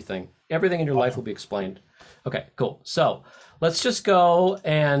everything. Everything in your life will be explained. Okay, cool. So let's just go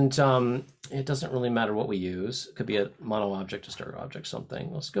and it doesn't really matter what we use. It could be a mono object, a stereo object,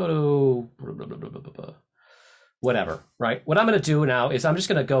 something. Let's go to whatever, right? What I'm going to do now is I'm just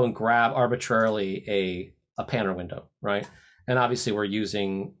going to go and grab arbitrarily a panner window, right? And obviously we're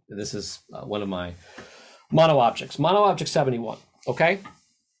using, this is one of my mono objects, mono object 71. Okay,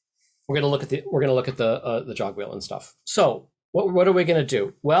 we're going to look at the jog wheel and stuff. So what are we going to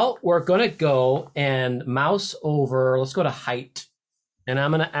do? Well, we're going to go and mouse over. Let's go to height. And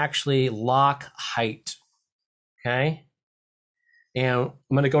I'm going to actually lock height, okay? And I'm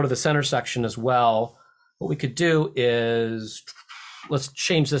going to go to the center section as well. What we could do is, let's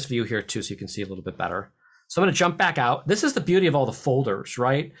change this view here too so you can see a little bit better. So I'm going to jump back out. This is the beauty of all the folders,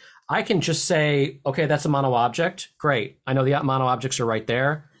 right? I can just say, okay, that's a mono object. Great. I know the mono objects are right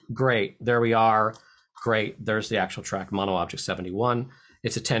there. Great. There we are. Great. There's the actual track, mono object 71.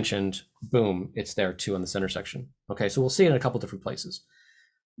 It's attentioned. Boom. It's there too in the center section. Okay, so we'll see it in a couple different places.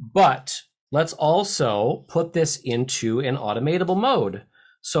 But let's also put this into an automatable mode.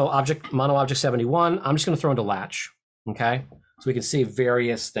 So mono object 71, I'm just going to throw into latch. Okay, so we can see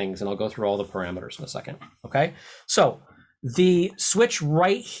various things, and I'll go through all the parameters in a second. Okay, so the switch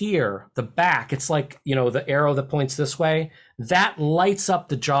right here, the back, it's like, the arrow that points this way, that lights up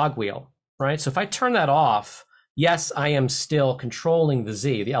the jog wheel, right? So if I turn that off, yes, I am still controlling the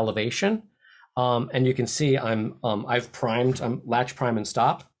Z, the elevation. And you can see I'm latch, prime, and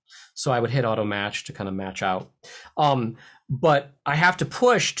stop. So I would hit auto match to kind of match out. But I have to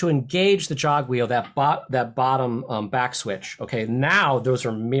push to engage the jog wheel, that bottom back switch. Okay, now those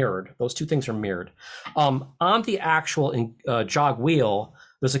are mirrored. Those two things are mirrored. On the actual jog wheel,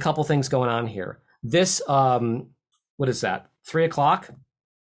 there's a couple things going on here. This, what is that? 3 o'clock?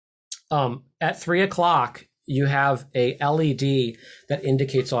 At 3 o'clock, you have a LED that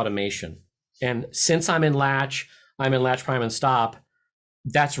indicates automation. And since I'm in latch, prime, and stop,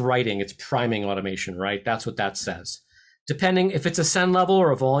 that's writing, it's priming automation, right? That's what that says. Depending if it's a send level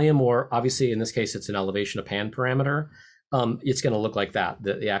or a volume, or obviously in this case, it's an elevation, a pan parameter, it's going to look like that.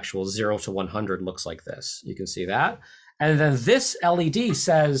 The actual 0 to 100 looks like this. You can see that. And then this LED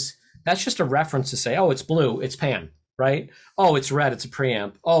says, that's just a reference to say, oh, it's blue, it's pan, right? Oh, it's red, it's a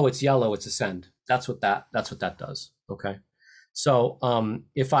preamp. Oh, it's yellow, it's a send. That's what that does. Okay. So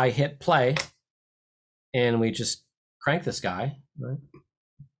if I hit play and we just crank this guy, right?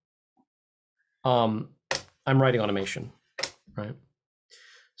 I'm writing automation, right?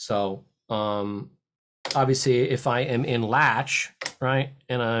 So obviously if I am in latch, right,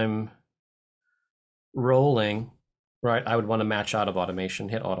 and I'm rolling, right, I would want to match out of automation,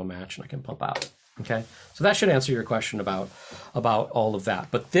 hit auto match, and I can pump out. Okay, so that should answer your question about all of that.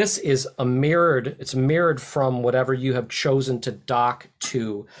 But this is it's mirrored from whatever you have chosen to dock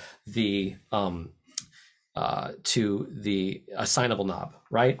to the assignable knob,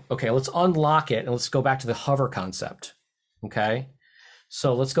 right? Okay, let's unlock it and let's go back to the hover concept. Okay,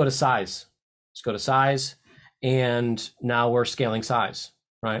 so let's go to size. Let's go to size, and now we're scaling size,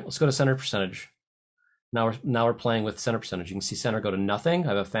 right? Let's go to center percentage. Now we're playing with center percentage. You can see center go to nothing. I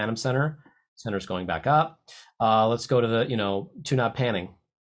have a phantom center. Center's going back up. Let's go to the, two knob panning,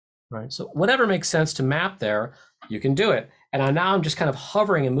 right? So whatever makes sense to map there, you can do it. And now I'm just kind of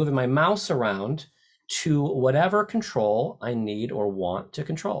hovering and moving my mouse around to whatever control I need or want to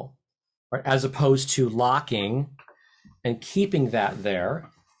control, right? As opposed to locking and keeping that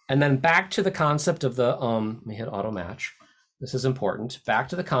there. And then back to the concept of the, let me hit auto match. This is important. Back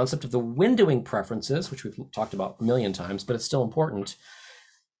to the concept of the windowing preferences, which we've talked about a million times, but it's still important.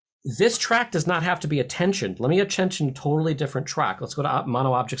 This track does not have to be attentioned. Let me attention a totally different track. Let's go to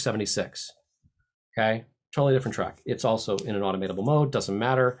Mono Object 76. Okay, totally different track. It's also in an automatable mode, doesn't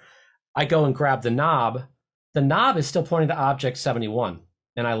matter. I go and grab the knob. The knob is still pointing to Object 71,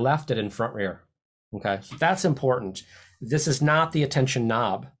 and I left it in front rear. Okay, so that's important. This is not the attention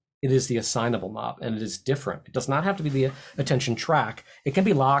knob. It is the assignable knob, and it is different. It does not have to be the attention track. It can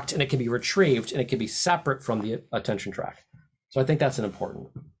be locked, and it can be retrieved, and it can be separate from the attention track. So I think that's an important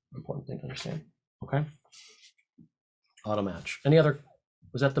thing to understand. Okay. Auto match. Any other?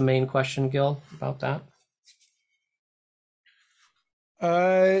 Was that the main question, Gil, about that?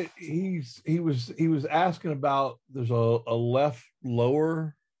 He was asking about there's a left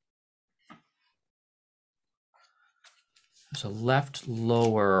lower. There's a left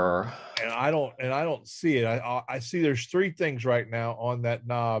lower. And I don't see it. I see there's three things right now on that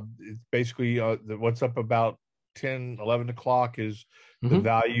knob. It's basically what's up about 10, 11 o'clock is the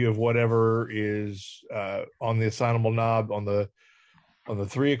value of whatever is on the assignable knob. On the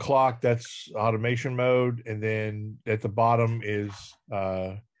 3 o'clock, that's automation mode, and then at the bottom is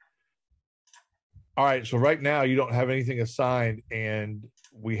all right. So right now you don't have anything assigned, and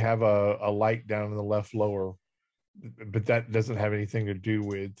we have a light down in the left lower, but that doesn't have anything to do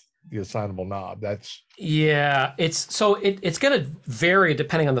with the assignable knob. That's it's going to vary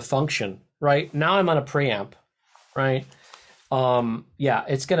depending on the function. Right now I'm on a preamp, right?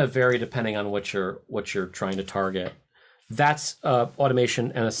 It's going to vary depending on what you're trying to target. That's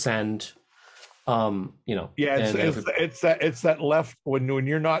automation and ascend. It's that left when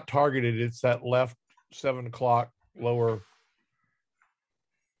you're not targeted. It's that left 7 o'clock lower.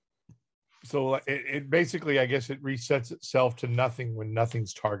 So it basically, I guess, it resets itself to nothing when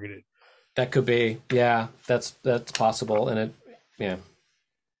nothing's targeted. That could be, that's possible, and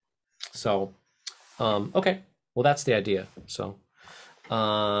So, okay. Well, that's the idea. So,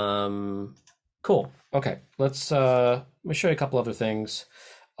 cool. Okay, let me show you a couple other things.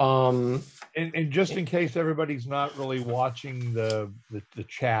 And just in case everybody's not really watching the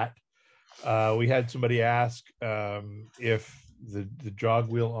chat, we had somebody ask if the jog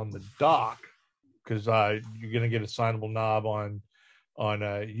wheel on the dock, because you're going to get assignable knob on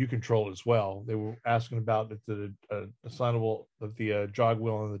EUCON as well. They were asking about if the jog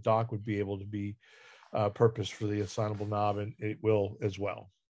wheel on the dock would be able to be purpose for the assignable knob, and it will as well.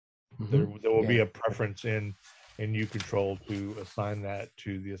 There will be a preference in EUCON to assign that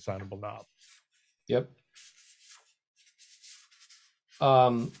to the assignable knob. Yep.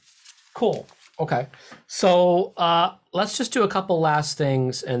 Cool. Okay. So let's just do a couple last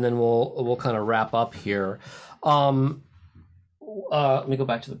things, and then we'll kind of wrap up here. Let me go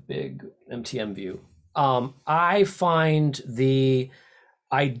back to the big MTM view. I find the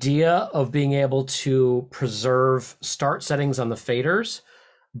idea of being able to preserve start settings on the faders,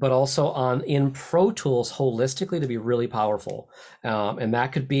 but also in Pro Tools holistically, to be really powerful. And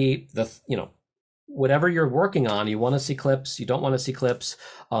that could be whatever you're working on. You want to see clips, you don't want to see clips,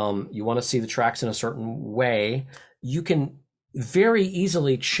 you want to see the tracks in a certain way. You can very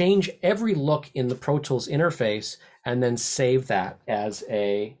easily change every look in the Pro Tools interface and then save that as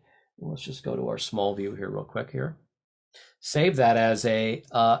let's just go to our small view here real quick here. Save that as a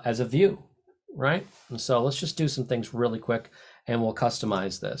view, right? And so let's just do some things really quick, and we'll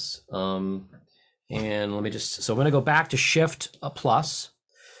customize this. And let me so I'm going to go back to Shift plus.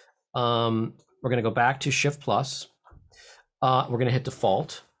 We're going to go back to Shift plus. We're going to hit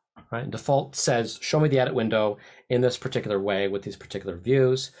default, right? And default says, show me the edit window in this particular way with these particular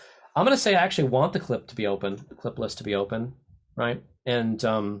views. I'm going to say I actually want the clip to be open, the clip list to be open, right? And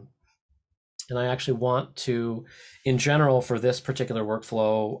And I actually want to, in general, for this particular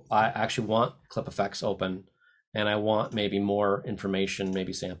workflow, I actually want clip effects open, and I want maybe more information,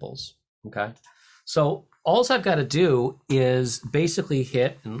 maybe samples. Okay. So all I've got to do is basically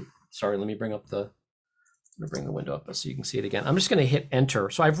hit, and sorry, let me bring the window up so you can see it again. I'm just going to hit enter.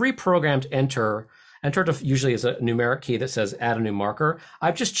 So I've reprogrammed enter. Enter usually is a numeric key that says add a new marker.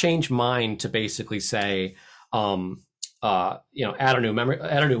 I've just changed mine to basically say, add a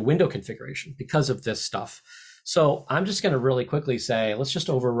new window configuration because of this stuff. So I'm just going to really quickly say, let's just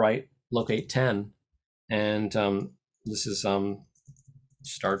overwrite locate 10. And this is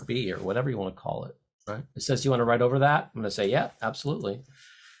start B or whatever you want to call it, right? It says, you want to write over that? I'm going to say, yeah, absolutely.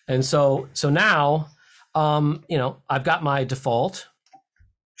 And so now, I've got my default,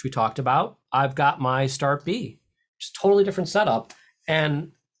 which we talked about. I've got my start B, just totally different setup.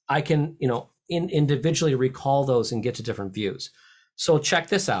 And I can, individually recall those and get to different views. So check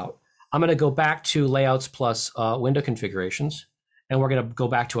this out. I'm going to go back to layouts plus window configurations, and we're going to go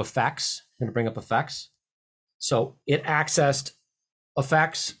back to effects. I'm going to bring up effects. So it accessed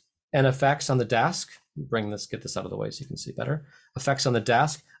effects and effects on the desk. Get this out of the way so you can see better. Effects on the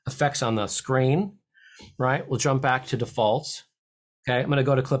desk, effects on the screen, right? We'll jump back to defaults. Okay, I'm going to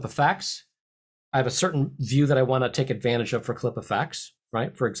go to clip effects. I have a certain view that I want to take advantage of for clip effects,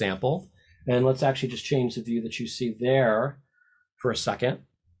 right? For example, and let's actually just change the view that you see there for a second.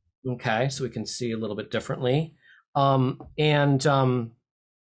 Okay, so we can see a little bit differently. I'm going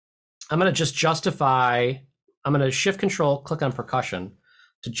to just justify, I'm going to shift control, click on percussion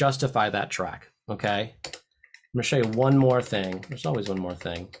to justify that track. Okay, I'm going to show you one more thing. There's always one more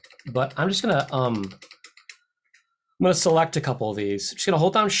thing, but I'm just going to, I'm going to select a couple of these. I'm just going to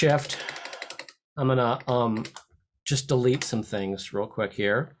hold down shift. I'm going to just delete some things real quick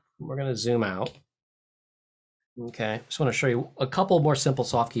here. We're going to zoom out. Okay, just want to show you a couple more simple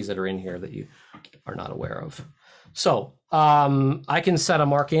soft keys that are in here that you are not aware of. So I can set a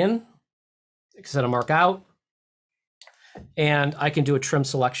mark in, I can set a mark out, and I can do a trim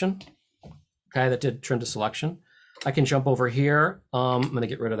selection. Okay, that did trim to selection. I can jump over here. I'm going to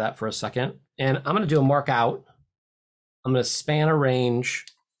get rid of that for a second. And I'm going to do a mark out. I'm going to span a range,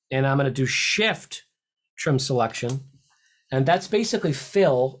 and I'm going to do shift trim selection. And that's basically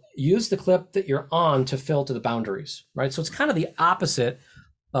fill, use the clip that you're on to fill to the boundaries, right? So it's kind of the opposite,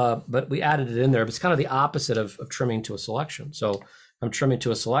 but we added it in there, but it's kind of the opposite of trimming to a selection. So I'm trimming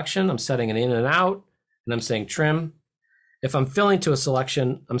to a selection, I'm setting it in and out, and I'm saying trim. If I'm filling to a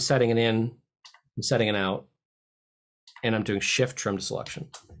selection, I'm setting it in, I'm setting it out, and I'm doing shift trim to selection,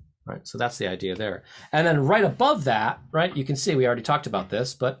 right? So that's the idea there. And then right above that, right, you can see we already talked about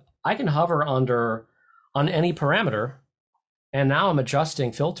this, but I can hover on any parameter. And now I'm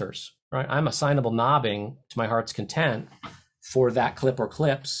adjusting filters, right? I'm assignable knobbing to my heart's content for that clip or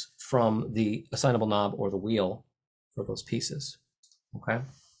clips from the assignable knob or the wheel for those pieces, okay?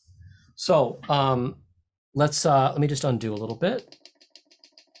 So let me just undo a little bit.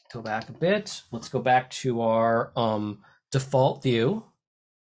 Go back a bit. Let's go back to our default view,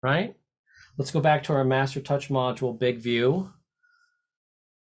 right? Let's go back to our master touch module big view.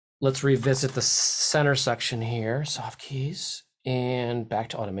 Let's revisit the center section here, soft keys, and back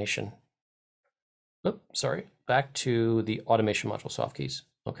to automation. Back to the automation module, soft keys,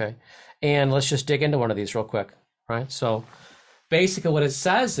 okay? And let's just dig into one of these real quick, right? So basically what it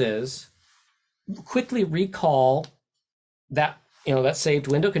says is, quickly recall that, that saved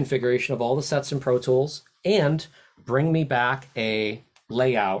window configuration of all the sets in Pro Tools and bring me back a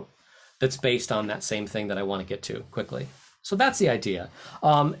layout that's based on that same thing that I want to get to quickly. So that's the idea.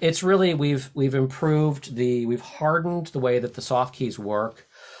 It's really, we've hardened the way that the soft keys work.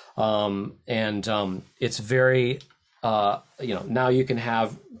 It's very, now you can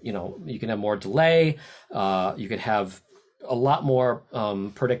have, more delay. You can have a lot more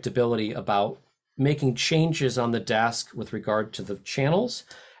predictability about making changes on the desk with regard to the channels,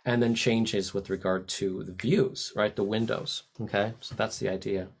 and then changes with regard to the views, right? The windows. Okay. So that's the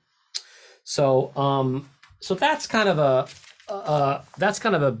idea. So, so that's kind of a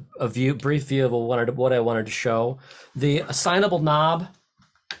brief view of what I wanted to show. The assignable knob,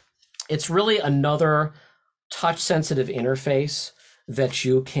 it's really another touch-sensitive interface that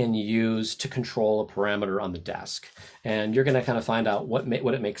you can use to control a parameter on the desk. And you're going to kind of find out what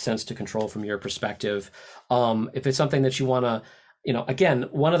it makes sense to control from your perspective. If it's something that you want to, again,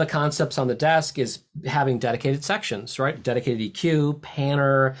 one of the concepts on the desk is having dedicated sections, right? Dedicated EQ,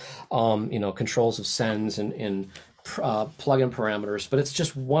 panner, controls of sends and plug-in parameters, but it's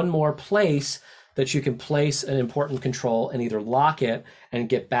just one more place that you can place an important control and either lock it and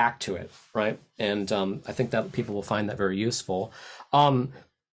get back to it, right? And I think that people will find that very useful.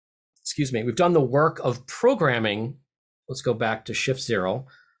 excuse me, we've done the work of programming. Let's go back to Shift 0,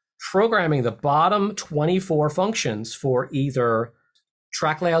 programming the bottom 24 functions for either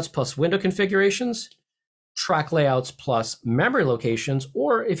track layouts plus window configurations, track layouts plus memory locations,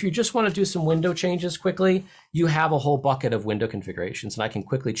 or if you just want to do some window changes quickly, you have a whole bucket of window configurations, and I can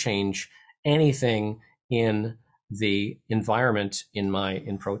quickly change anything in the environment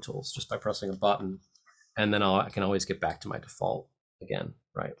in Pro Tools just by pressing a button, and then I can always get back to my default again,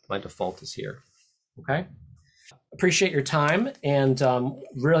 right? My default is here, okay? Appreciate your time, and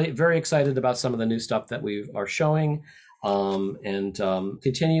really very excited about some of the new stuff that we are showing, and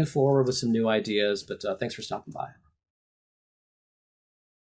continue forward with some new ideas, but thanks for stopping by.